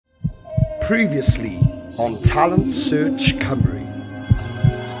Previously on Talent Search Cymru,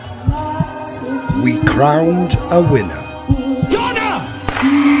 we crowned a winner. Donna!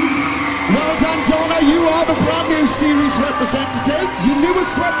 Well done, Donna. You are the brand new series representative, your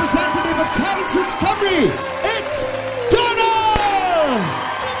newest representative of Talent Search Cymru. It's Donna!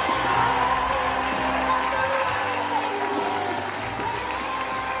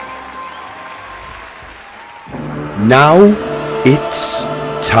 Now it's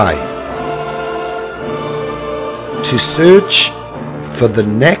time to search for the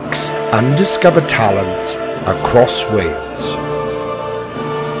next undiscovered talent across Wales.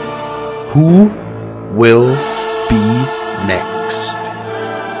 Who will be next?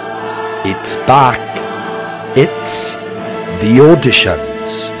 It's back. It's the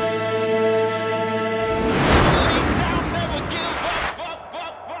Auditions.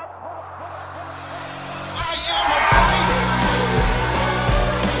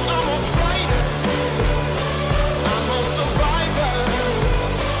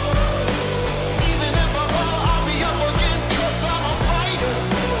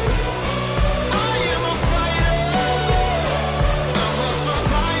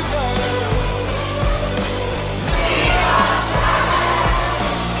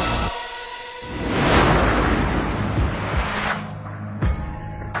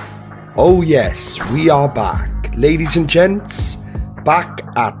 Oh yes, we are back, ladies and gents, back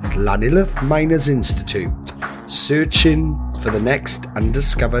at Llanilith Miners Institute, searching for the next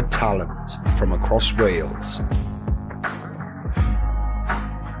undiscovered talent from across Wales.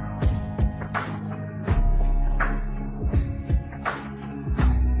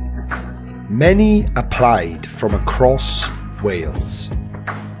 Many applied from across Wales.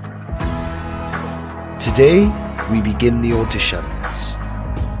 Today, we begin the auditions.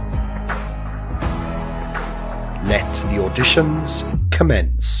 Let the auditions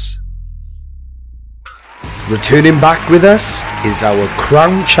commence. Returning back with us is our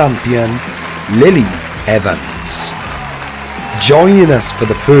crown champion, Lily Evans. Joining us for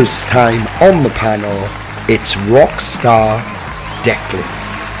the first time on the panel, it's rock star Declan.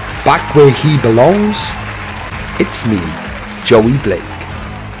 Back where he belongs, it's me, Joey Blake.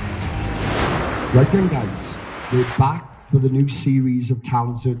 Right then guys, we're back for the new series of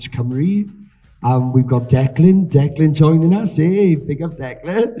Talent Search Cymru. We've got Declan joining us. Hey, big up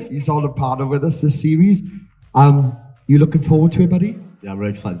Declan. He's on a partner with us this series. You looking forward to it, buddy? Yeah, I'm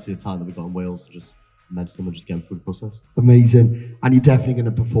really excited to see the talent that we've got in Wales to just mention them and just get them through the process. Amazing. And you're definitely going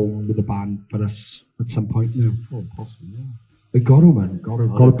to perform with the band for us at some point now. Oh, possibly, yeah. We got to, man. Got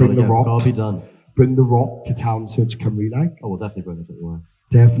to bring the rock. Gotta be done. Bring the rock to Talent Search Cymru, like. Oh, we'll definitely bring it, don't worry.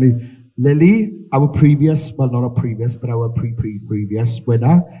 Definitely. Lily, our previous, well, not our previous, but our previous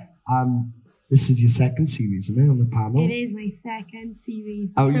winner. This is your second series, isn't it, on the panel? It is my second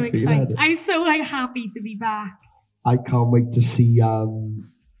series. How I'm so you feeling? excited. I'm so happy to be back. I can't wait to see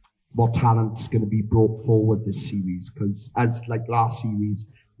what talent's going to be brought forward this series, because as like last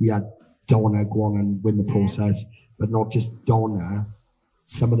series, we had Donna go on and win the process, but not just Donna.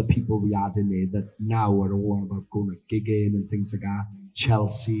 Some of the people we had in there that now are all on about going to gigging and things like that.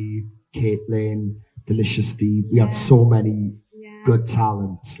 Chelsea, Caitlin, Delicious Steve. We had so many good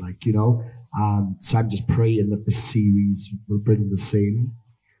talents, like, you know. So I'm just praying that this series will bring the same.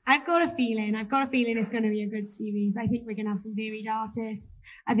 I've got a feeling it's going to be a good series. I think we're going to have some varied artists.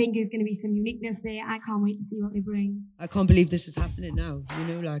 I think there's going to be some uniqueness there. I can't wait to see what they bring. I can't believe this is happening now, you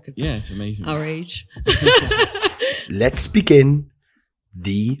know, like yeah, it's amazing. Our age. Let's begin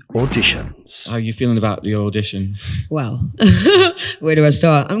the auditions. How are you feeling about the audition? Well, where do I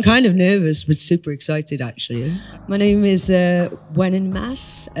start? I'm kind of nervous, but super excited, actually. My name is Wenin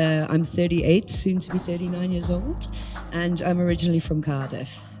Mass. I'm 38, soon to be 39 years old, and I'm originally from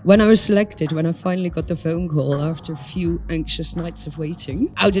Cardiff. When I was selected, when I finally got the phone call after a few anxious nights of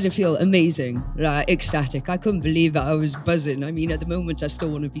waiting, how did it feel? Amazing, like ecstatic. I couldn't believe it. I was buzzing. I mean, at the moment, I still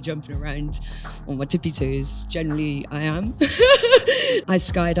want to be jumping around on my tippy toes. Generally, I am. I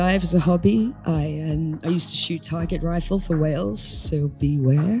skydive as a hobby. I used to shoot target rifle for Wales, so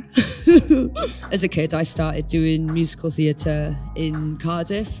beware. As a kid, I started doing musical theatre in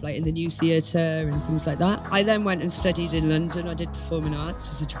Cardiff, like in the New Theatre and things like that. I then went and studied in London. I did performing arts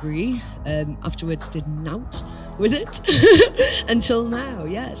as a degree. Afterwards did nought with it until now.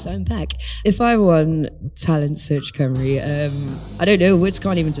 Yes, I'm back. If I won Talent Search Cymru, I don't know, words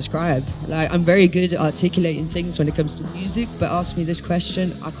can't even describe. Like, I'm very good at articulating things when it comes to music, but ask me this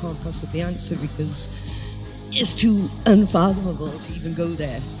question, I can't possibly answer because it's too unfathomable to even go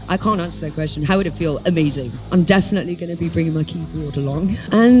there. I can't answer that question. How would it feel? Amazing. I'm definitely going to be bringing my keyboard along.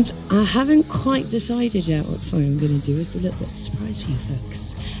 And I haven't quite decided yet what song I'm going to do. It's a little bit of a surprise for you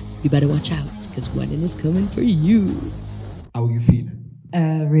folks. you better watch out, because Wedding is coming for you. How are you feeling?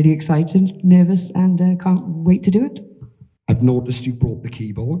 Really excited, nervous, and can't wait to do it. I've noticed you brought the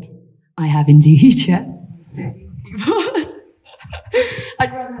keyboard. I have indeed, yes.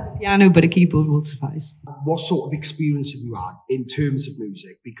 I'd rather have a piano, but a keyboard will suffice. What sort of experience have you had in terms of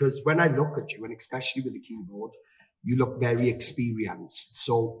music? Because when I look at you, and especially with the keyboard, you look very experienced.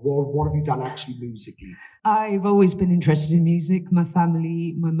 So what have you done actually musically? I've always been interested in music. My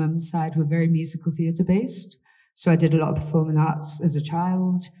family, my mum's side, were very musical theatre based. So I did a lot of performing arts as a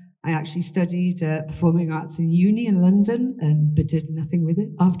child. I actually studied performing arts in uni in London, but did nothing with it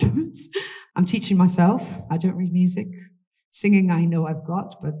afterwards. I'm teaching myself. I don't read music. Singing I know I've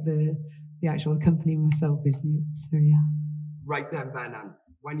got, but the actual accompanying myself is new. So yeah. Right then, Benan,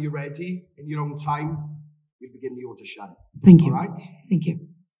 when you're ready, in your own time, we'll begin the audition. Thank you. All right? Thank you.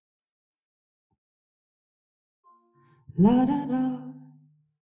 La da da.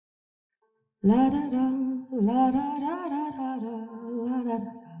 La da da. La da da da da da. La da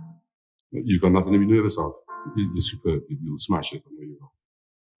da. You've got nothing to be nervous of. You're superb. You'll smash it. I know you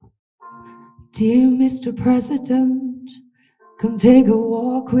will. Dear Mr. President, come take a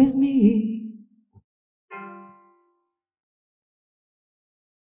walk with me.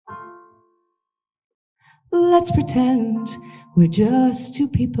 Let's pretend we're just two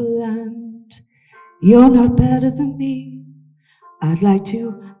people and you're not better than me. I'd like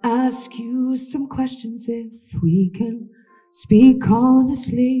to ask you some questions if we can speak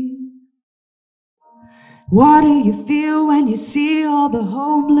honestly. What do you feel when you see all the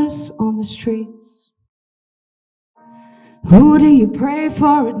homeless on the streets? Who do you pray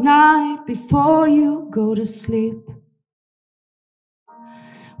for at night before you go to sleep?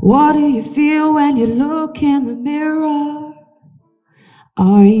 What do you feel when you look in the mirror?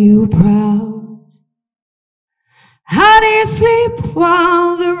 Are you proud? How do you sleep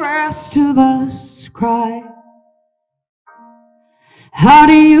while the rest of us cry? How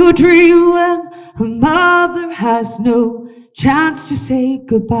do you dream when a mother has no chance to say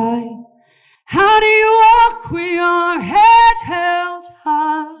goodbye? How do you walk with your head held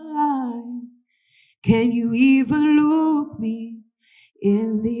high? Can you even look me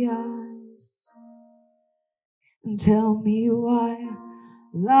in the eyes and tell me why?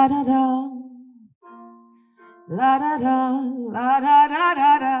 La da da, la da da, la da da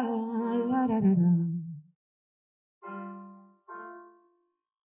da da, la da da da.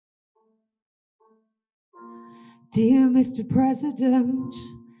 Dear Mr. President,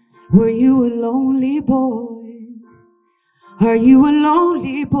 were you a lonely boy? Are you a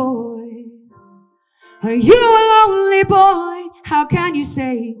lonely boy? Are you a lonely boy? How can you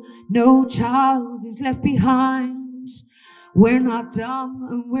say no child is left behind? We're not dumb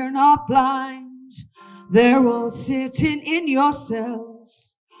and we're not blind. They're all sitting in your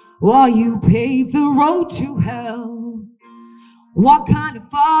cells while you pave the road to hell. What kind of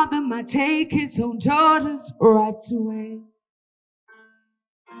father might take his own daughter's rights away?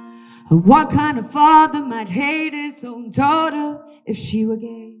 And what kind of father might hate his own daughter if she were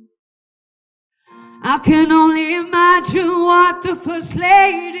gay? I can only imagine what the First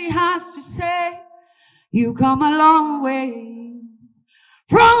Lady has to say. You come a long way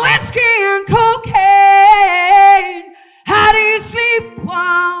from whiskey and cocaine. How do you sleep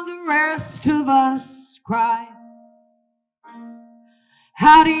while the rest of us cry?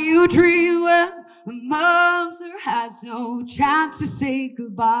 How do you dream when a mother has no chance to say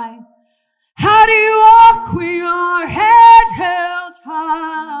goodbye? How do you walk with your head held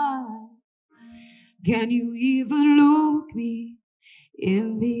high? Can you even look me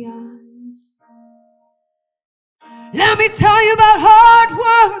in the eyes? Let me tell you about hard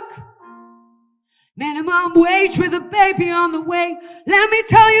work. Minimum wage with a baby on the way. Let me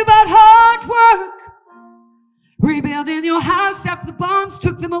tell you about hard work. Rebuilding your house after the bombs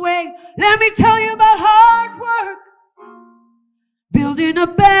took them away. Let me tell you about hard work. Building a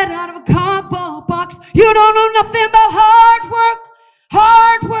bed out of a cardboard box. You don't know nothing about hard work.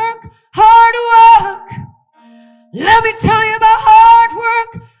 Hard work, hard work. Let me tell you about hard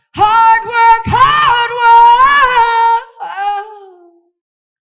work. Hard work, hard work.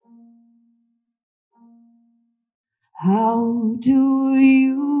 How do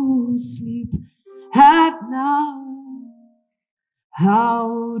you sleep at night?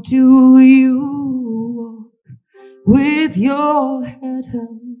 How do you walk with your head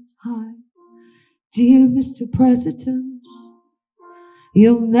held high? Dear Mr. President,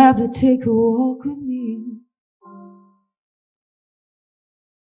 you'll never take a walk with me.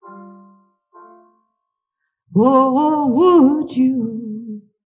 Or would you?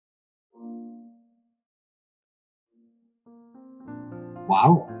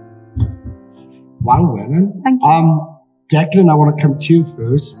 Wow. Wow, Venon. Thank you. Declan, I want to come to you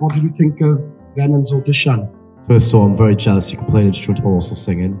first. What did you think of Venon's audition? First of all, I'm very jealous you can play an instrument while also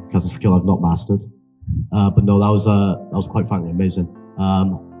singing, because it's a skill I've not mastered. But no, that was quite frankly amazing.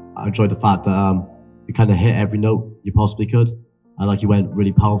 I enjoyed the fact that you kind of hit every note you possibly could. And like you went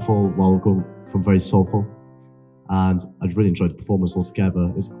really powerful while going from very soulful. And I really enjoyed the performance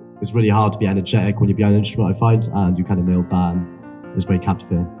altogether. It's really hard to be energetic when you're behind an instrument, I find, and you kind of nailed that, and it was very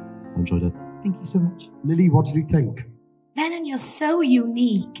captivating. I enjoyed it. Thank you so much. Lily, what did you think? Venon, you're so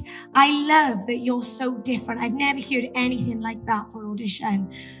unique. I love that you're so different. I've never heard anything like that for an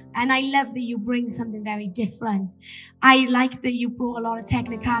audition. And I love that you bring something very different. I like that you brought a lot of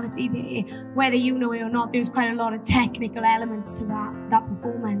technicality there. Whether you know it or not, there's quite a lot of technical elements to that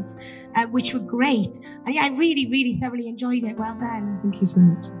performance, which were great. And yeah, I really, really thoroughly enjoyed it. Well done. Thank you so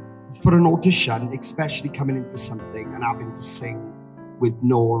much. For an audition, especially coming into something and having to sing with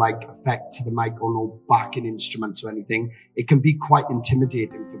no like effect to the mic or no backing instruments or anything, it can be quite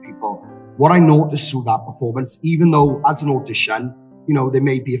intimidating for people. What I noticed through that performance, even though as an audition, you know, there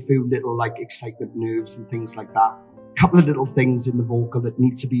may be a few little like excitement nerves and things like that, a couple of little things in the vocal that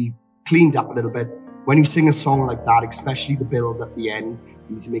need to be cleaned up a little bit. When you sing a song like that, especially the build at the end,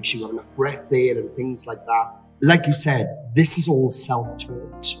 you need to make sure you have enough breath there and things like that. Like you said, this is all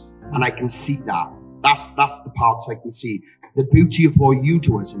self-taught, and I can see that. That's the parts I can see. The beauty of what you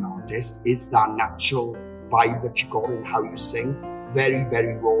do as an artist is that natural vibe that you got in how you sing. Very,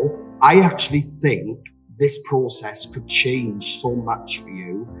 very raw. I actually think this process could change so much for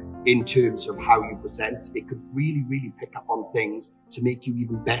you in terms of how you present. It could really, really pick up on things to make you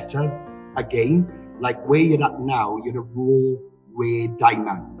even better again. Like where you're at now, you're a raw, rare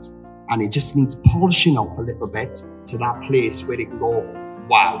diamond. And it just needs polishing off a little bit to that place where it can go,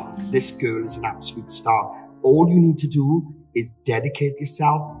 wow, this girl is an absolute star. All you need to do is dedicate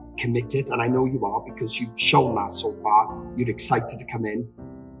yourself, commit it, and I know you are because you've shown that so far. You're excited to come in.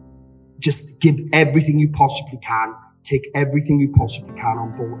 Just give everything you possibly can. Take everything you possibly can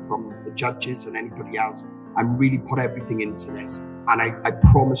on board from the judges and anybody else and really put everything into this. And I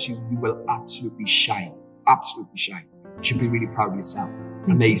promise you, you will absolutely shine. Absolutely shine. You should be really proud of yourself.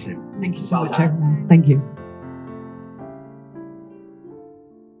 Amazing. Thank you so much, everyone. Thank you.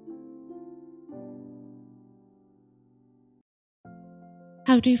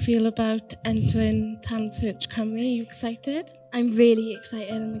 How do you feel about entering Talent Search Cymru? Are you excited? I'm really excited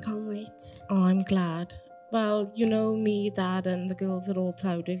and I can't wait. Oh, I'm glad. Well, you know me, Dad, and the girls are all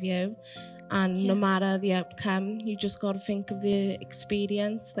proud of you. And no matter the outcome, you just got to think of the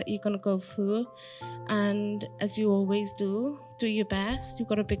experience that you're going to go through. And as you always do your best. You've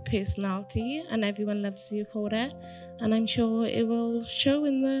got a big personality and everyone loves you for it. And I'm sure it will show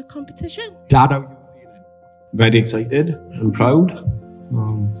in the competition. Dad, how are you feeling? Very excited and proud.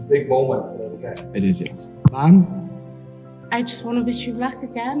 It's a big moment. It is, yes. Ma'am? I just want to wish you luck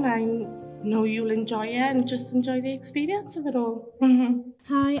again. I know you'll enjoy it and just enjoy the experience of it all.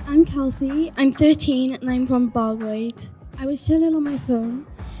 Hi, I'm Kelsey. I'm 13 and I'm from Barwood. I was chilling on my phone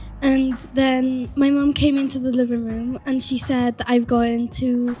and then my mum came into the living room and she said that I've gone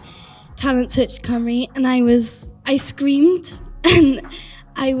into Talent Search Cymru and I screamed and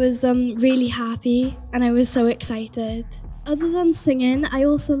I was really happy and I was so excited. Other than singing, I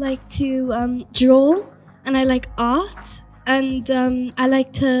also like to draw and I like art. And I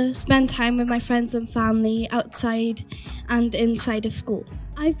like to spend time with my friends and family outside and inside of school.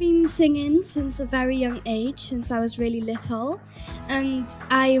 I've been singing since a very young age, since I was really little. And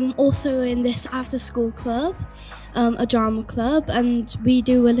I'm also in this after school club, a drama club, and we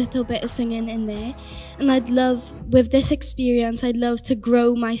do a little bit of singing in there. And I'd love, with this experience, I'd love to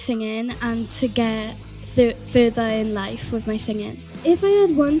grow my singing and to get further in life with my singing. If I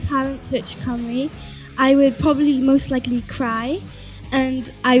had won Talent Search Cymru, I would probably most likely cry and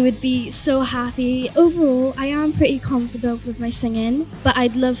I would be so happy. Overall, I am pretty confident with my singing, but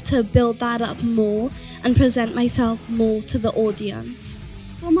I'd love to build that up more and present myself more to the audience.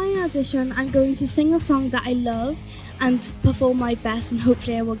 For my audition, I'm going to sing a song that I love and perform my best, and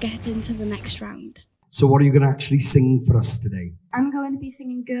hopefully I will get into the next round. So what are you going to actually sing for us today? I'm going to be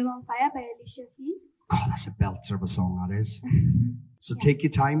singing Girl on Fire by Alicia Keys. God, that's a belter of a song, that is. So take your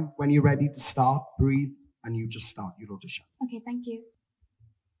time. When you're ready to start, breathe, and you just start your audition. Okay, thank you.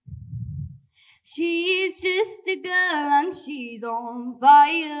 She's just a girl and she's on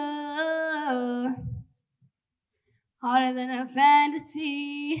fire. Harder than a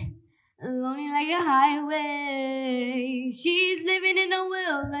fantasy, lonely like a highway. She's living in a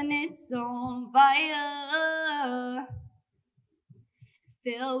world and it's on fire,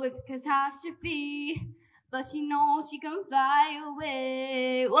 filled with catastrophe, but she knows she can fly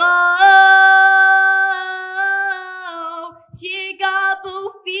away. Whoa.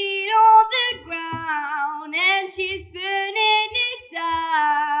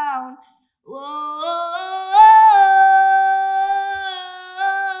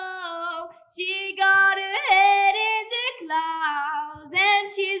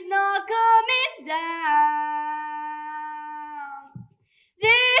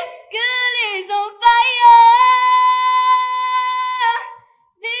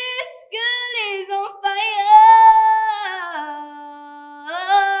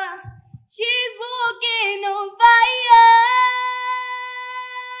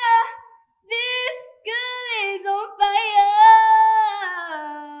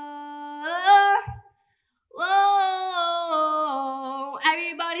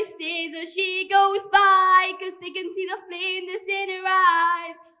 you can see the flame that's in her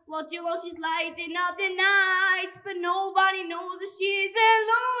eyes. Watch her while she's lighting up the night. But nobody knows that she's a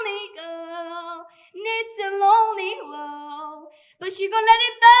lonely girl. And it's a lonely world. But she gon' let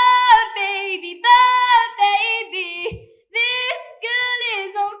it burn, baby, burn, baby. This girl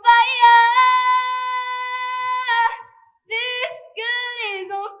is on fire. This girl is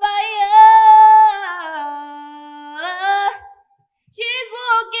on fire. She's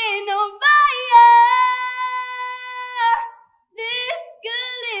walking on fire. This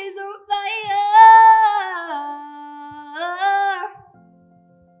girl is on fire.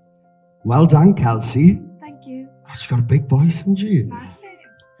 Well done, Kelsey. Thank you. Oh, she's got a big voice, hasn't she? Massive.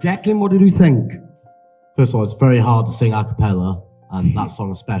 Declan, what did you think? First of all, it's very hard to sing a cappella, and that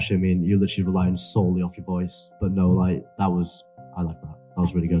song especially, I mean, you're literally relying solely off your voice. But no, like, I like that. That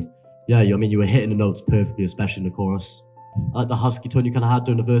was really good. Yeah, I mean, you were hitting the notes perfectly, especially in the chorus. I like the husky tone you kind of had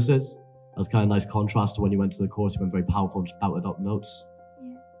during the verses. That was kind of a nice contrast to when you went to the chorus, you went very powerful and just belted out the notes.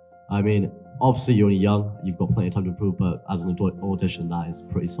 Yeah. I mean, obviously you're only young, you've got plenty of time to improve, but as an audition, that is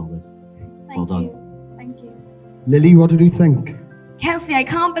pretty solid. Well done. Thank you. Lily, what did you think? Kelsey, I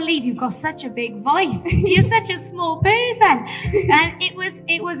can't believe you've got such a big voice. You're such a small person. And it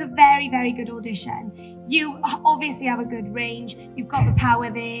was a very, very good audition. You obviously have a good range. You've got the power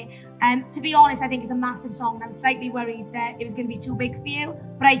there. To be honest, I think it's a massive song. I'm slightly worried that it was going to be too big for you,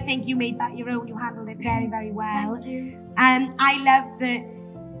 but I think you made that your own. You handled it very, very well. Thank you. I love that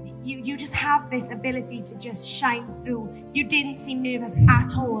you just have this ability to just shine through. You didn't seem nervous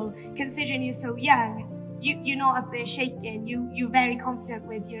at all, considering you're so young. You're not up there shaking. You're very confident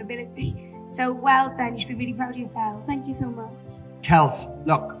with your ability. So well done. You should be really proud of yourself. Thank you so much. Kels,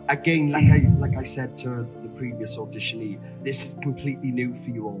 look, again, like I said to the previous auditionee, this is completely new for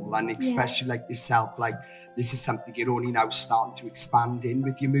you all, and especially like yourself, like this is something you're only now starting to expand in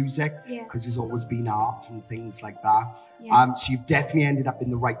with your music, because there's always been art and things like that. Yeah. So you've definitely ended up in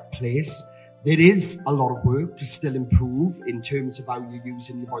the right place. There is a lot of work to still improve in terms of how you're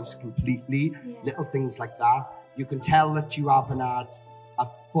using your voice completely, little things like that. You can tell that you haven't had a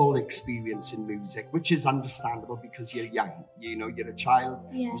full experience in music, which is understandable because you're young, you know, you're a child,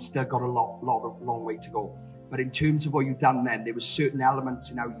 you've still got a long way to go. But in terms of what you've done then, there were certain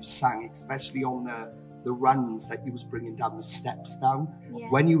elements in how you sang, especially on the runs that you was bringing down, the steps down.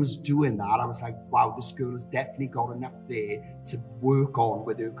 When you was doing that, I was like, wow, this girl has definitely got enough there to work on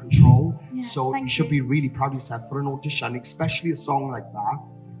with her control. So you should be really proud of yourself for an audition, especially a song like that,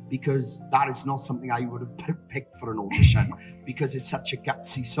 because that is not something I would have picked for an audition because it's such a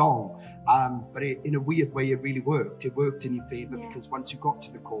gutsy song. But in a weird way, it really worked. It worked in your favor because once you got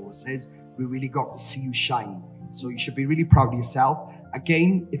to the choruses, we really got to see you shine. So you should be really proud of yourself.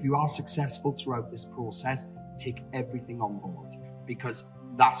 Again, if you are successful throughout this process, take everything on board because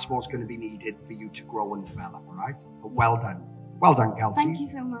that's what's going to be needed for you to grow and develop, all right? But well done. Well done, Kelsey. Thank you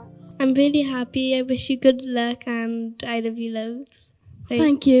so much. I'm really happy. I wish you good luck and I love you loads.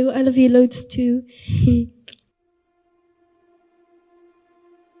 Thank you. I love you loads too.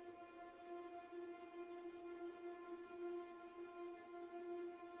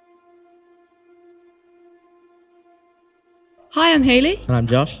 Hi, I'm Hayley. And I'm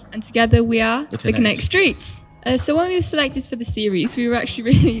Josh. And together we are The Connect Streets. So when we were selected for the series, we were actually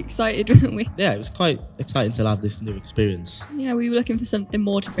really excited, weren't we? Yeah, it was quite exciting to have this new experience. Yeah, we were looking for something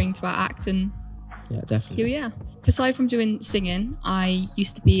more to bring to our act, and yeah, definitely. here we are. Aside from doing singing, I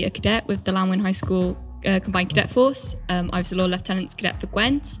used to be a cadet with the Llanwyn High School Combined Cadet Force. I was the Lord Lieutenant's cadet for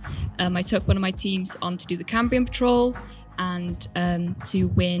Gwent. I took one of my teams on to do the Cambrian Patrol and to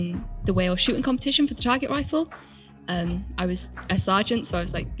win the Wales shooting competition for the target rifle. I was a sergeant, so I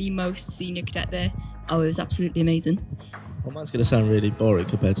was like the most senior cadet there. Oh, it was absolutely amazing. Well, mine's going to sound really boring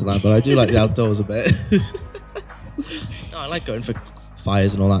compared to that, but I do like the outdoors a bit. No, I like going for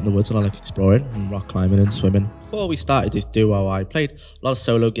fires and all that in the woods, and I like exploring and rock climbing and swimming. Before we started this duo, I played a lot of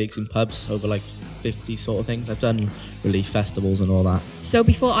solo gigs in pubs, over like 50 sort of things. I've done relief festivals and all that. So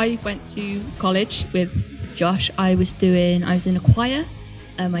before I went to college with Josh, I was in a choir.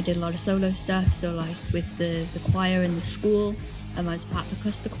 I did a lot of solo stuff, so like with the choir in the school. I was part of the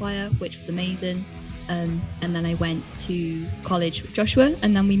cluster choir, which was amazing. And then I went to college with Joshua,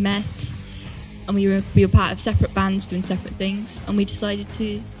 and then we met, and we were part of separate bands doing separate things, and we decided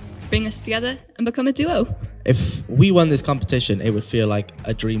to bring us together and become a duo. If we won this competition, it would feel like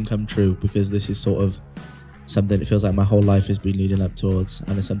a dream come true, because this is sort of something that feels like my whole life has been leading up towards,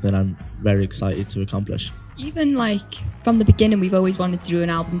 and it's something I'm very excited to accomplish. Even like from the beginning, we've always wanted to do an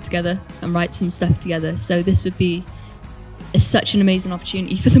album together and write some stuff together, so this would be it's such an amazing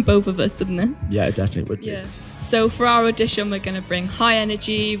opportunity for the both of us, wouldn't it? Yeah, it definitely would be. Yeah. So for our audition, we're going to bring high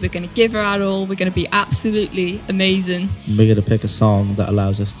energy, we're going to give her our all, we're going to be absolutely amazing. And we're going to pick a song that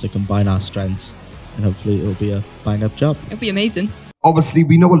allows us to combine our strengths, and hopefully it'll be a bang-up job. It'll be amazing. Obviously,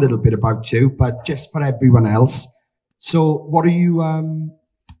 we know a little bit about you, but just for everyone else. So what are you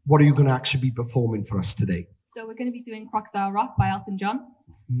going to actually be performing for us today? So we're going to be doing Crocodile Rock by Elton John.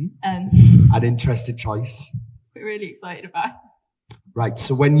 An interesting choice. We're really excited about it. Right,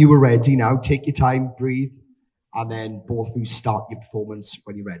 so when you were ready now, take your time, breathe, and then both of you start your performance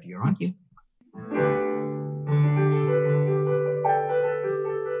when you're ready, all right? Thank you.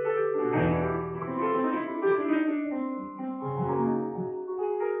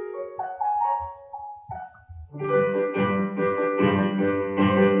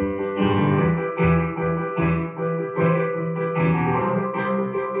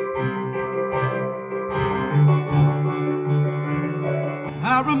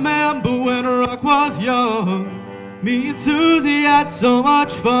 I remember when Rock was young, me and Susie had so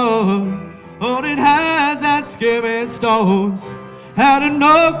much fun, holding hands and skimming stones. Had a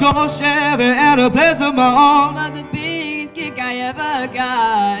no-go Chevy and a place of my own. But the biggest kick I ever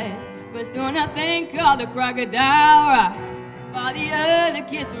got was doing a thing called the Crocodile Rock, while the other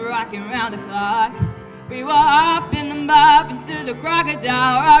kids were rocking round the clock. We were hopping and bopping to the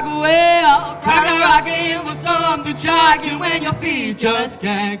Crocodile Rock. Well, crocodile rocking was something shocking when your feet just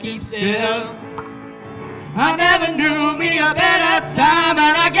can't keep still. I never knew me a better time,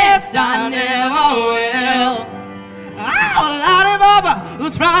 and I guess I never will. Oh, Lottie Baba,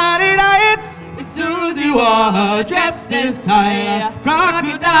 those Friday nights, Susie wore her dresses tight.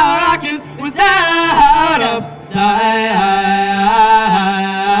 Crocodile rocking was out of sight.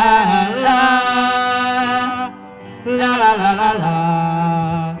 La la la la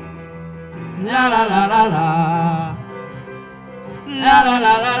la, la la la la la, la la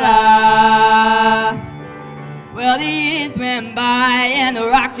la la la. Well, the years went by and the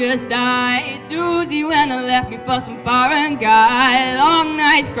rock just died. Susie went and left me for some foreign guy. Long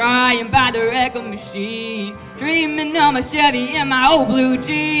nights crying by the record machine, dreaming of my Chevy and my old blue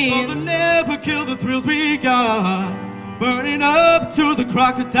jeans. Well, they never kill the thrills we got, burning up to the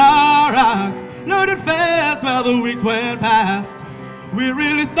Crocodile Rock. Learning fast while the weeks went past. We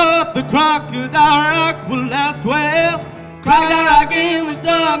really thought the Crocodile Rock would last well. Crocodile rocking was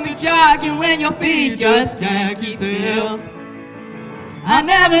something shocking when your feet just can't keep still. I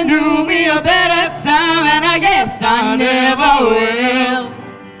never knew me a better time, and I guess I never will.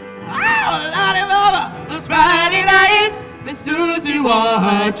 Oh, Lottie Baba, those Friday nights, Miss Susie wore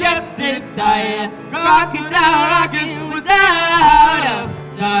her dresses tight. Crocodile rocking was out of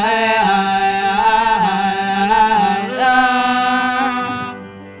sight.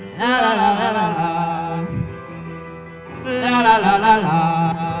 La la la la la la, la la la la la,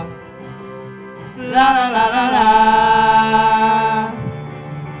 la la la la la,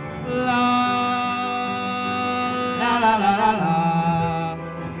 la la la la la,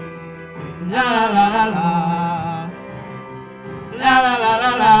 la la la la la, la la la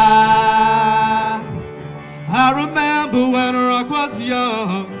la la. I remember when Rock was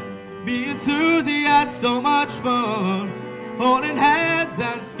young, me and Susie had so much fun, holding hands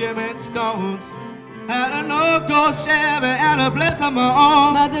and skimming stones. Had a no-go Chevy and a place of my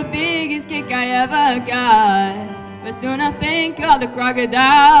own. But the biggest kick I ever got was doing a thing called the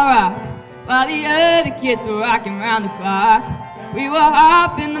Crocodile Rock, while the other kids were rocking round the clock. We were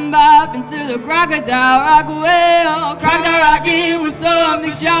hopping and bopping to the Crocodile Rock. Well, crocodile rocking was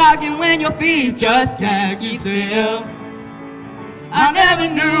something shocking when your feet just can't keep still. I never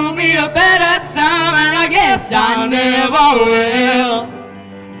knew me a better time, and I guess I never will.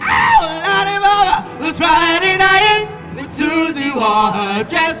 Oh, Lottie Baba, those Friday nights, Miss Susie wore her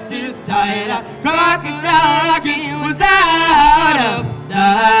dresses tight. Crocodile rocking was out of sight.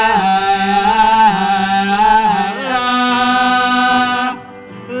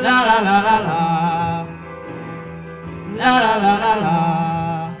 La la la la la, la la la la la,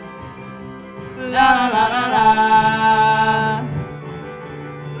 la la la la la, la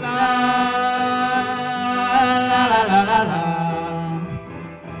la la la la.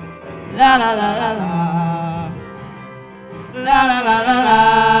 La la la la la, la la la la la,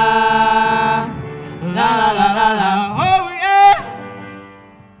 la la la la. Oh yeah.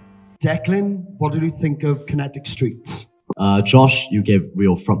 Declan, what did you think of Kinetic Streets? Josh, you give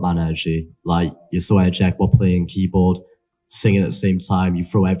real frontman energy. Like, you're so energetic while playing keyboard, singing at the same time. You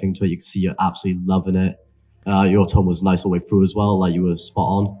throw everything to it. You can see you're absolutely loving it. Your tone was nice all the way through as well. Like, you were spot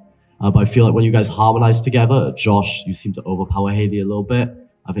on. But I feel like when you guys harmonized together, Josh, you seem to overpower Haley a little bit.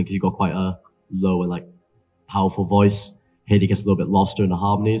 I think 'cause you got quite a low and like powerful voice. Hayley gets a little bit lost during the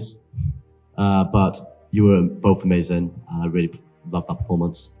harmonies. But you were both amazing. I really loved that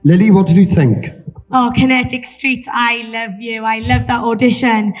performance. Lily, what did you think? Oh, Kinetic Streets, I love you. I love that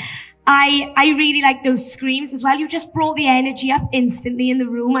audition. I really like those screams as well. You just brought the energy up instantly in the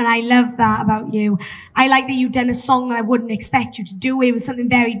room, and I love that about you. I like that you've done a song that I wouldn't expect you to do. It was something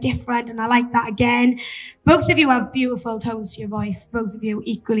very different, and I like that again. Both of you have beautiful tones to your voice. Both of you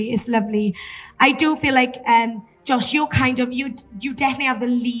equally. It's lovely. I do feel like, Josh, you're kind of, you definitely have the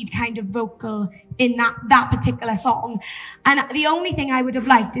lead kind of vocal in that particular song. And the only thing I would have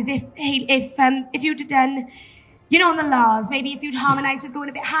liked is if you'd have done, you know, on the Lars, maybe if you'd harmonise with going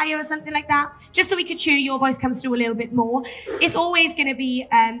a bit higher or something like that, just so we could hear your voice come through a little bit more. It's always going to be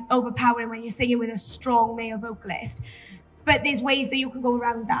overpowering when you're singing with a strong male vocalist. But there's ways that you can go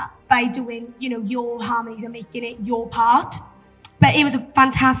around that by doing, you know, your harmonies and making it your part. But it was a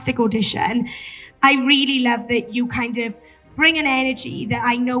fantastic audition. I really love that you kind of bring an energy that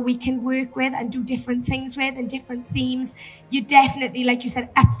I know we can work with and do different things with and different themes. You're definitely, like you said,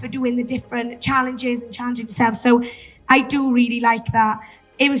 up for doing the different challenges and challenging yourself. So I do really like that.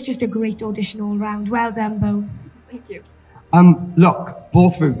 It was just a great audition all round. Well done, both. Thank you. Look,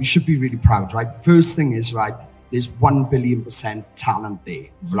 both of you should be really proud, right? First thing is, right, there's 1 billion% talent there,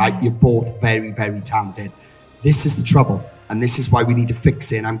 right? You're both very, very talented. This is the trouble. And this is why we need to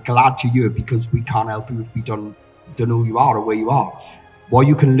fix it. And I'm glad you're here, because we can't help you if we don't know who you are or where you are. What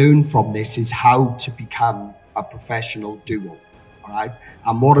you can learn from this is how to become a professional duo, all right?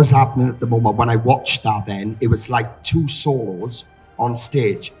 And what is happening at the moment, when I watched that then, it was like two solos on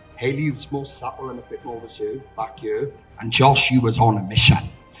stage. Hayley was more subtle and a bit more reserved back here, and Josh, you was on a mission.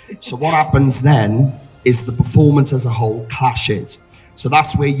 So what happens then is the performance as a whole clashes. So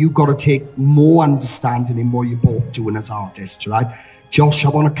that's where you got to take more understanding in what you're both doing as artists, right? Josh, I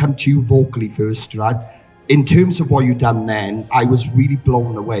want to come to you vocally first, right? In terms of what you've done then, I was really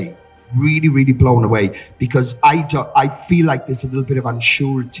blown away. Really, really blown away, because I feel like there's a little bit of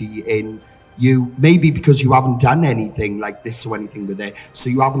unsurety in you, maybe because you haven't done anything like this or anything with it. So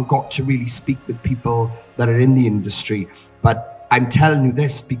you haven't got to really speak with people that are in the industry. But I'm telling you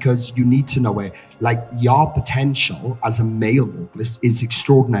this because you need to know it. Like, your potential as a male vocalist is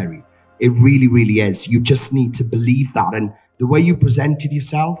extraordinary. It really, really is. You just need to believe that. And the way you presented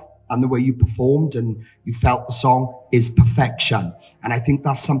yourself and the way you performed and you felt the song is perfection. And I think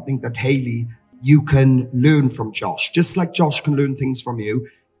that's something that, Hayley, you can learn from Josh. Just like Josh can learn things from you.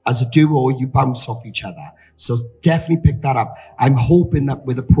 As a duo, you bounce off each other. So definitely pick that up. I'm hoping that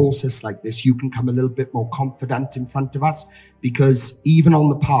with a process like this, you can come a little bit more confident in front of us, because even on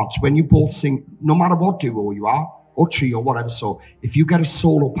the parts, when you both sing, no matter what duo you are, or trio, or whatever, so if you get a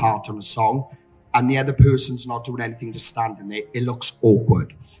solo part on a song and the other person's not doing anything, just standing there, it looks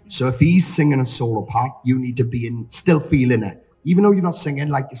awkward. So if he's singing a solo part, you need to be still feeling it. Even though you're not singing,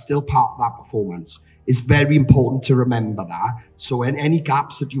 like, you're still part of that performance. It's very important to remember that. So in any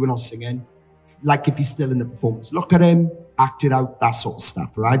gaps that you were not singing, like if he's still in the performance, look at him, act it out, that sort of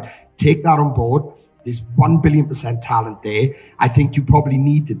stuff, right? Take that on board. There's 1 billion% talent there. I think you probably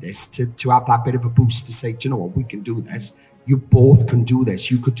needed this to have that bit of a boost to say, do you know what, we can do this. You both can do this.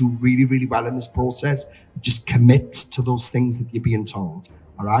 You could do really, really well in this process. Just commit to those things that you're being told,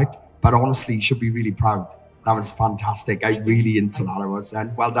 all right? But honestly, you should be really proud. That was fantastic. I really into that, I was.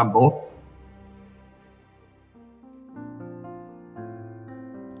 And well done, both.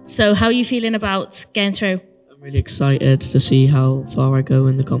 So how are you feeling about getting through? I'm really excited to see how far I go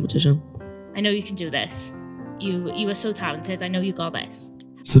in the competition. I know you can do this. You are so talented. I know you got this.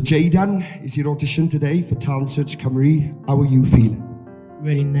 So Jayden, is your audition today for Talent Search Cymru. How are you feeling?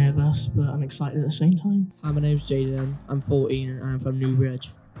 Really nervous, but I'm excited at the same time. Hi, my name's Jayden. I'm 14 and I'm from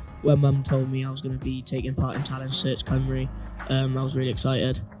Newbridge. When Mum told me I was going to be taking part in Talent Search Cymru, I was really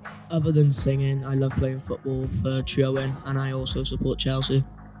excited. Other than singing, I love playing football for trioing, and I also support Chelsea.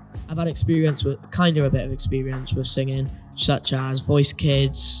 I've had experience with, kind of a bit of experience with singing, such as Voice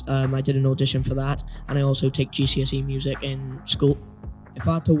Kids. I did an audition for that, and I also take GCSE music in school. If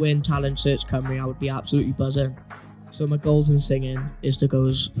I had to win Talent Search Cymru, I would be absolutely buzzing. So my goals in singing is to go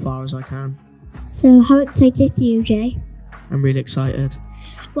as far as I can. So how excited are you, Jay? I'm really excited.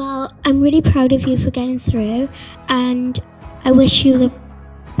 Well, I'm really proud of you for getting through, and I wish you the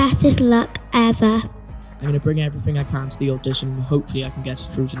bestest luck ever. I'm going to bring everything I can to the audition, and hopefully I can get it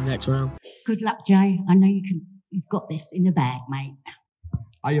through to the next round. Good luck, Jay. I know you've got this in the bag, mate.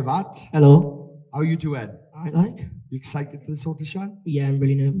 Hiya, Matt. Hello. How are you doing? Alright. You excited for this audition? Yeah, I'm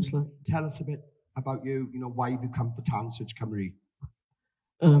really nervous. Tell us a bit about you, why have you come for Talent Search Cymru?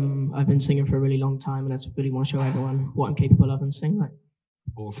 I've been singing for a really long time, and I just really want to show everyone what I'm capable of and sing like.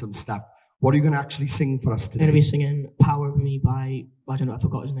 Awesome stuff. What are you going to actually sing for us I'm today? going to be singing Power of Me by, I don't know, I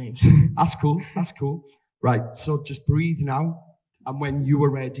forgot his name. That's cool. That's cool. Right. So just breathe now. And when you are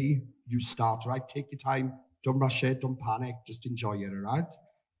ready, you start, right? Take your time. Don't rush it. Don't panic. Just enjoy it, all right?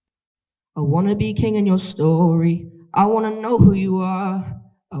 I want to be king in your story. I want to know who you are.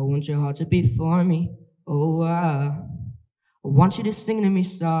 I want your heart to beat for me. Oh, I want you to sing to me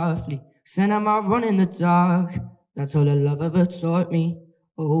softly. Send out my run in the dark. That's all the love ever taught me.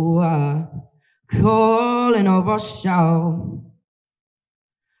 Oh, I call and I'll rush out.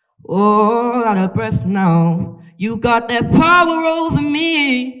 Oh, out of breath now. You got that power over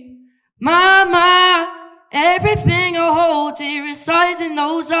me. Mama, everything I hold dear resides in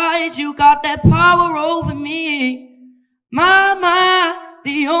those eyes. You got that power over me. Mama,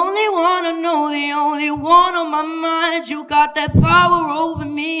 the only one I know, the only one on my mind. You got that power over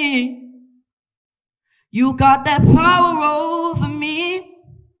me. You got that power over me.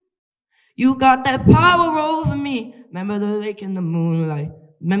 You got that power over me. Remember the lake in the moonlight.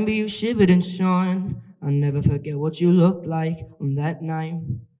 Remember you shivered and shone. I'll never forget what you looked like on that night.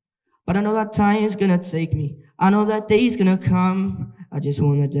 But I know that time is gonna take me. I know that day's gonna come. I just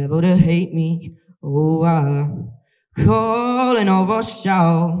want the devil to hate me. Oh, I call and I'll rush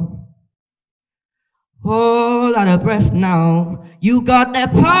out. All out of breath now. You got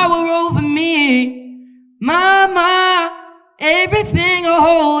that power over me. Mama, everything I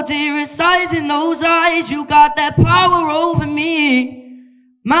hold dear resides in those eyes. You got that power over me.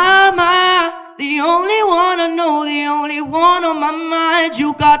 Mama, the only one I know, the only one on my mind.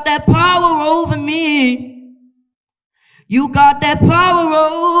 You got that power over me. You got that power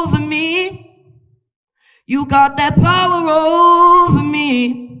over me. You got that power over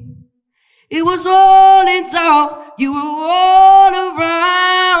me. It was all in doubt, you were all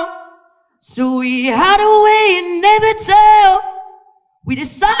around. So we had a way and never tell. We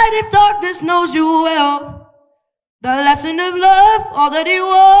decided if darkness knows you well. The lesson of love, all that it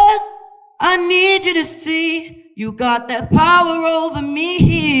was. I need you to see. You got that power over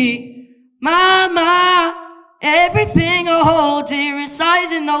me. Mama, everything I hold dear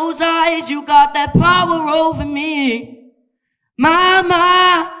resides in those eyes. You got that power over me.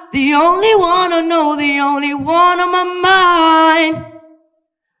 Mama, the only one I know, the only one on my mind.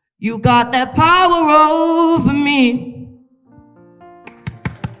 You got that power over me.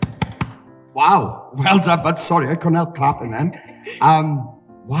 Wow. Well done, but sorry, I couldn't help clapping then.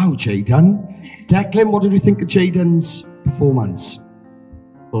 Wow, Jayden. Declan, what did you think of Jayden's performance?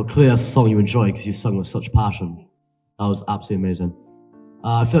 Well, clearly that's a song you enjoy because you sung with such passion. That was absolutely amazing.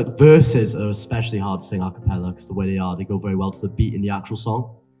 I feel like verses are especially hard to sing a cappella because the way they are, they go very well to the beat in the actual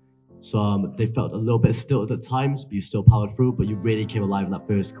song. So they felt a little bit stilted at times, but you still powered through, but you really came alive in that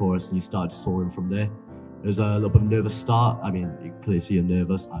first chorus and you started soaring from there. It was a little bit of a nervous start. I mean, you clearly see you're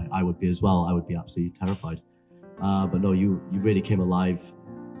nervous. I would be as well. I would be absolutely terrified. But no, you really came alive.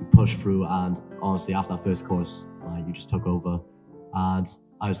 You pushed through, and honestly, after that first chorus, you just took over. And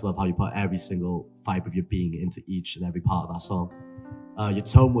I just love how you put every single fibre of your being into each and every part of that song. Your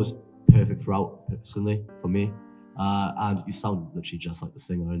tone was perfect throughout, personally, for me. And you sound literally just like the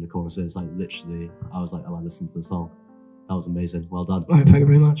singer in the choruses. Like, literally, I was like, oh, I listened to the song. That was amazing. Well done. All right, thank you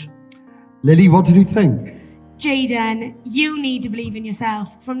very much. Lily, what did you think? Jayden, you need to believe in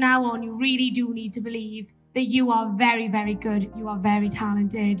yourself. From now on, you really do need to believe that you are very, very good. You are very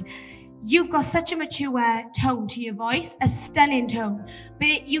talented. You've got such a mature tone to your voice, a stunning tone,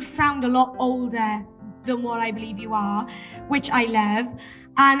 but you sound a lot older than what I believe you are, which I love.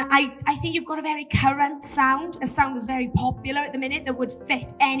 And I think you've got a very current sound, a sound that's very popular at the minute that would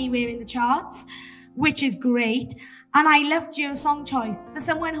fit anywhere in the charts, which is great. And I loved your song choice. For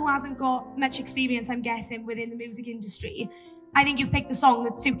someone who hasn't got much experience, I'm guessing, within the music industry, I think you've picked a song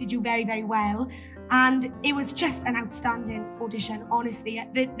that suited you very, very well. And it was just an outstanding audition, honestly.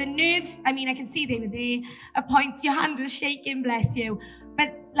 The nerves, I mean, I can see they were there. At points, your hand was shaking, bless you.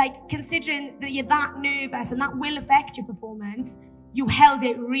 But like, considering that you're that nervous and that will affect your performance, you held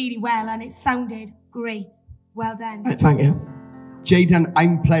it really well and it sounded great. Well done. Right, thank you. Jayden,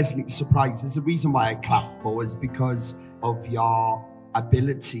 I'm pleasantly surprised. There's a reason why I clapped for is because of your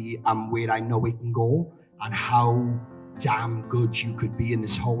ability and where I know it can go and how damn good you could be in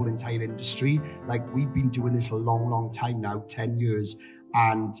this whole entire industry. Like, we've been doing this a long, long time now, 10 years,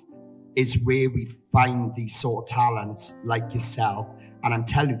 and it's where we find these sort of talents like yourself. And I'm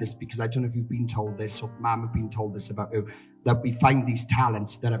telling you this because I don't know if you've been told this or Mum have been told this about you, that we find these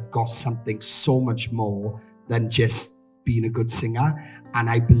talents that have got something so much more than just being a good singer. And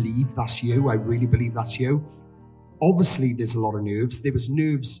I believe that's you. I really believe that's you. Obviously, there's a lot of nerves. There was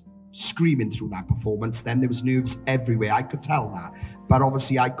nerves screaming through that performance. Then there was nerves everywhere. I could tell that. But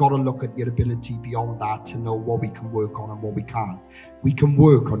obviously, I got to look at your ability beyond that to know what we can work on and what we can't. We can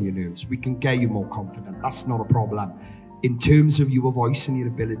work on your nerves. We can get you more confident. That's not a problem. In terms of your voice and your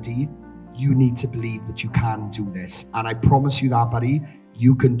ability, you need to believe that you can do this. And I promise you that, buddy,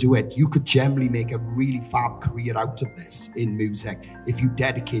 you can do it. You could generally make a really fab career out of this in music if you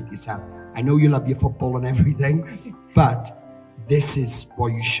dedicate yourself. I know you love your football and everything, but this is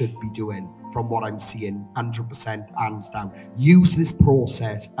what you should be doing. From what I'm seeing, 100% hands down. Use this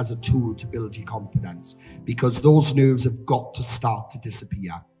process as a tool to build your confidence, because those nerves have got to start to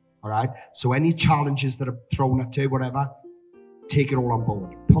disappear. All right. So any challenges that are thrown at you, whatever, take it all on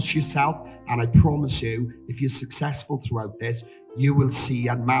board. Push yourself, and I promise you, if you're successful throughout this, you will see,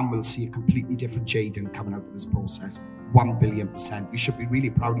 and man will see, a completely different Jaden coming out of this process. 1,000,000,000%. You should be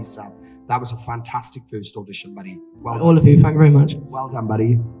really proud of yourself. That was a fantastic first audition, buddy. Well done. All of you, thank you very much. Well done,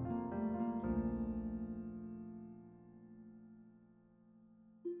 buddy.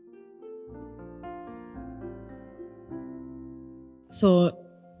 So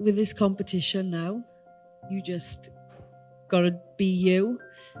with this competition now, you just gotta be you,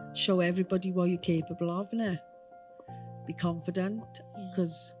 show everybody what you're capable of, innit? Be confident,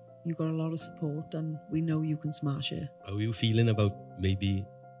 because you got a lot of support and we know you can smash it. How are you feeling about maybe,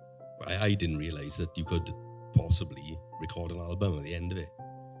 I didn't realise that you could possibly record an album at the end of it.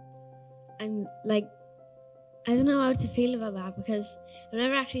 I'm like, I don't know how to feel about that, because I've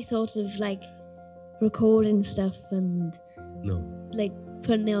never actually thought of like recording stuff and like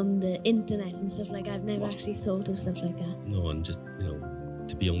putting it on the internet and stuff like that. I've never actually thought of stuff like that. No, and just,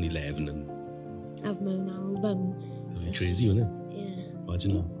 to be only 11 and have my own album. That'd be crazy, wouldn't it? Yeah.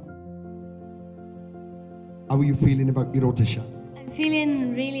 Imagine that. How are you feeling about your audition? I'm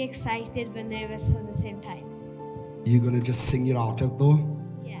feeling really excited but nervous at the same time. You're going to just sing your heart out though?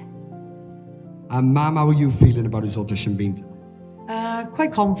 Yeah. And Mum, how are you feeling about his audition being today?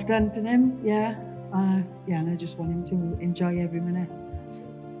 Quite confident in him, yeah. And I just want him to enjoy every minute.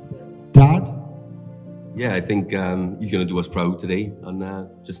 Dad? Yeah, I think he's going to do us proud today and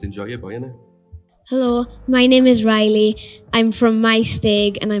just enjoy it, boy, innit? Hello, my name is Riley. I'm from my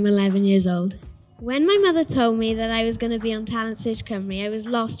Stig and I'm 11 years old. When my mother told me that I was going to be on Talent Search Cymru, I was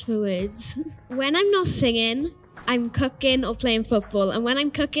lost for words. When I'm not singing, I'm cooking or playing football, and when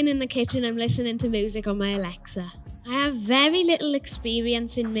I'm cooking in the kitchen, I'm listening to music on my Alexa. I have very little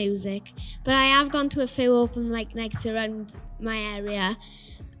experience in music, but I have gone to a few open mic nights around my area,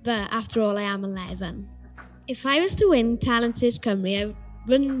 but after all, I am 11. If I was to win Talent Search Cymru, I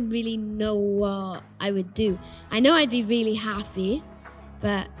wouldn't really know what I would do. I know I'd be really happy,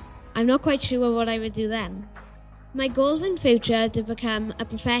 but I'm not quite sure what I would do then. My goals in future are to become a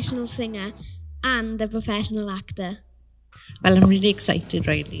professional singer and a professional actor. Well, I'm really excited,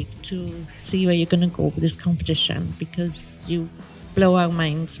 Riley, to see where you're going to go with this competition, because you blow our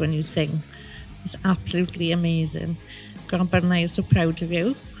minds when you sing. It's absolutely amazing. Grandpa and I are so proud of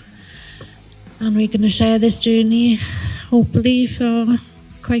you. And we're going to share this journey, hopefully, for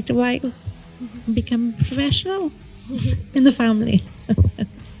quite a while and become professional in the family.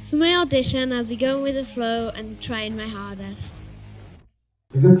 For my audition, I'll be going with the flow and trying my hardest.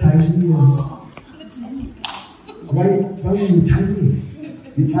 Look how tiny he is. Right, you tell me.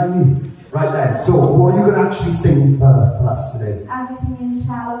 You tell me. Right then, so what are you going to actually sing for us today? I'll be singing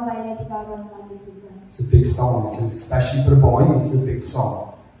Shallow by Lady Gaga and Bradley Cooper. It's a big song, especially for a boy, it's a big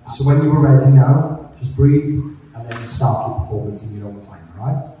song. So when you're ready now, just breathe, and then you start your performance in your own time,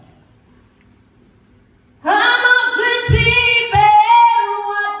 alright? I'm a pretty bear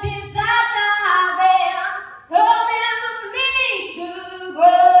watching Saturday, holding underneath the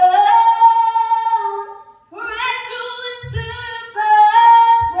ground. Rise to the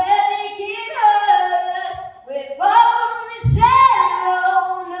surface where they can hurt us. We're far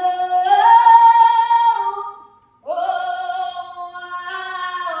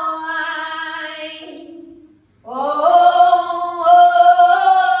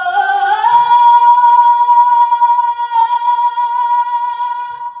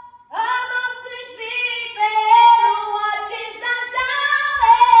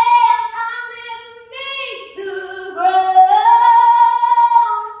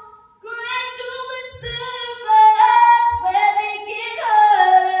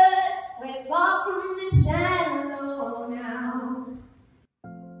from the shallow now.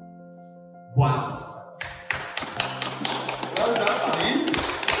 Wow. Well done, buddy.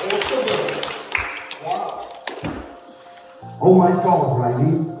 Awesome. Wow. Oh my God,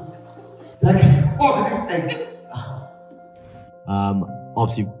 Riley. What do you think?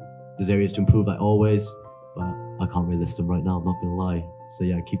 Obviously, there's areas to improve like always, but I can't really list them right now, I'm not gonna lie. So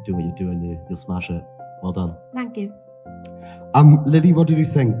yeah, keep doing what you're doing, you'll smash it. Well done. Thank you. Lily, what did you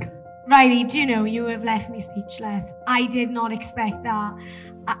think? Riley, do you know, you have left me speechless. I did not expect that.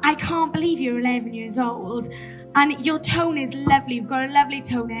 I can't believe you're 11 years old. And your tone is lovely. You've got a lovely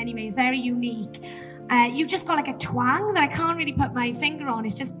tone anyway. It's very unique. You've just got like a twang that I can't really put my finger on.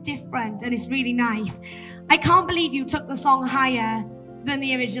 It's just different and it's really nice. I can't believe you took the song higher than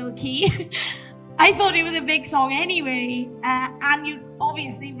the original key. I thought it was a big song anyway. And you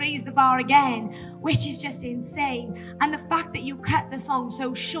obviously raised the bar again, which is just insane. And the fact that you cut the song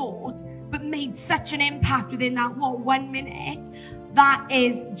so short, but made such an impact within that, 1 minute, that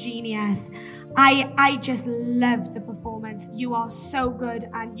is genius. I just loved the performance. You are so good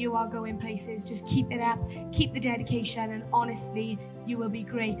and you are going places. Just keep it up, keep the dedication, and honestly, you will be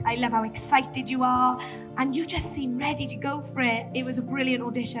great. I love how excited you are and you just seem ready to go for it. It was a brilliant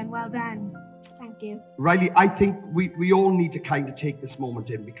audition. Well done. Thank you. Riley, I think we all need to kind of take this moment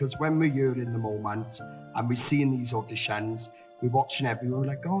in, because when we're here in the moment and we're seeing these auditions, we're watching everyone, we're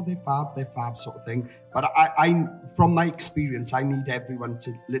like, oh, they're fab sort of thing. But I, from my experience, I need everyone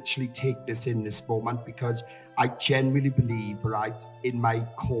to literally take this in this moment, because I genuinely believe, right, in my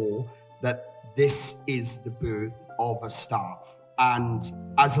core, that this is the birth of a star. And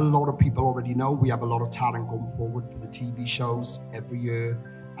as a lot of people already know, we have a lot of talent going forward for the TV shows every year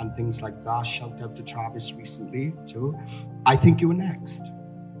and things like that. Shout out to Travis recently too. I think you're next.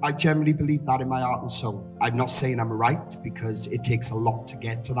 I generally believe that in my heart and soul. I'm not saying I'm right, because it takes a lot to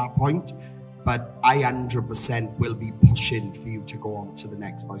get to that point, but I 100% will be pushing for you to go on to the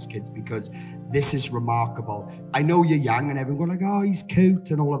next Voice Kids, because this is remarkable. I know you're young and everyone like, oh, he's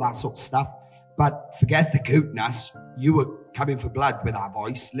cute and all of that sort of stuff, but forget the cuteness. You were coming for blood with that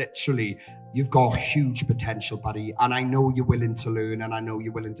voice, literally. You've got huge potential, buddy, and I know you're willing to learn and I know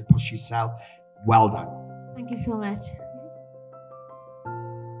you're willing to push yourself. Well done. Thank you so much.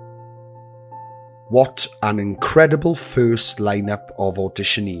 What an incredible first lineup of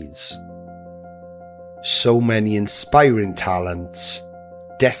auditionees. So many inspiring talents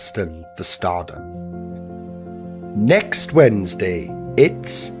destined for stardom. Next Wednesday,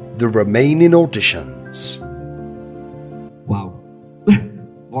 it's the remaining auditions. Wow.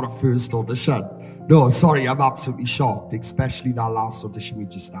 What a first audition. No, sorry, I'm absolutely shocked, especially that last audition we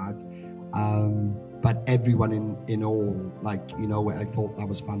just had. But everyone in all, like, you know, I thought that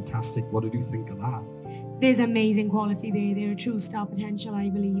was fantastic. What did you think of that? There's amazing quality there. They're a true star potential, I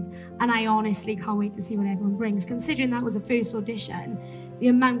believe. And I honestly can't wait to see what everyone brings. Considering that was a first audition, the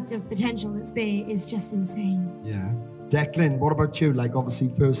amount of potential that's there is just insane. Yeah. Declan, what about you? Like, obviously,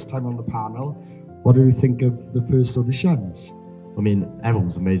 first time on the panel. What do you think of the first auditions? I mean, everyone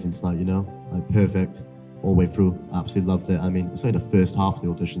was amazing tonight, you know? Like, perfect all the way through. Absolutely loved it. I mean, it's only the first half of the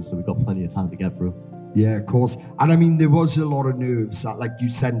audition, so we've got plenty of time to get through. Yeah, of course. And I mean, there was a lot of nerves that, like, you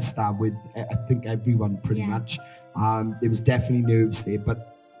sensed that with, I think, everyone pretty much. There was definitely nerves there,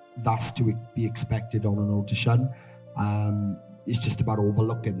 but that's to be expected on an audition. It's just about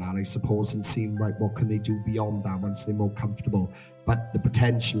overlooking that, I suppose, and seeing, right, what can they do beyond that once they're more comfortable. But the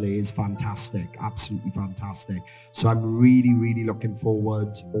potential is fantastic, absolutely fantastic. So I'm really, really looking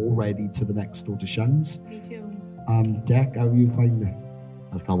forward already to the next auditions. Me too. Dec, how are you finding it?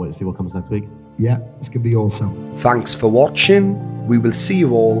 I just can't wait to see what comes next week. Yeah, it's going to be awesome. Thanks for watching. We will see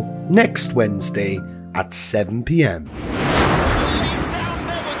you all next Wednesday at 7 p.m.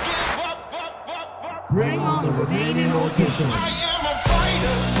 Bring on the remaining auditions. I am a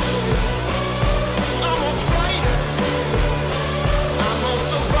fighter.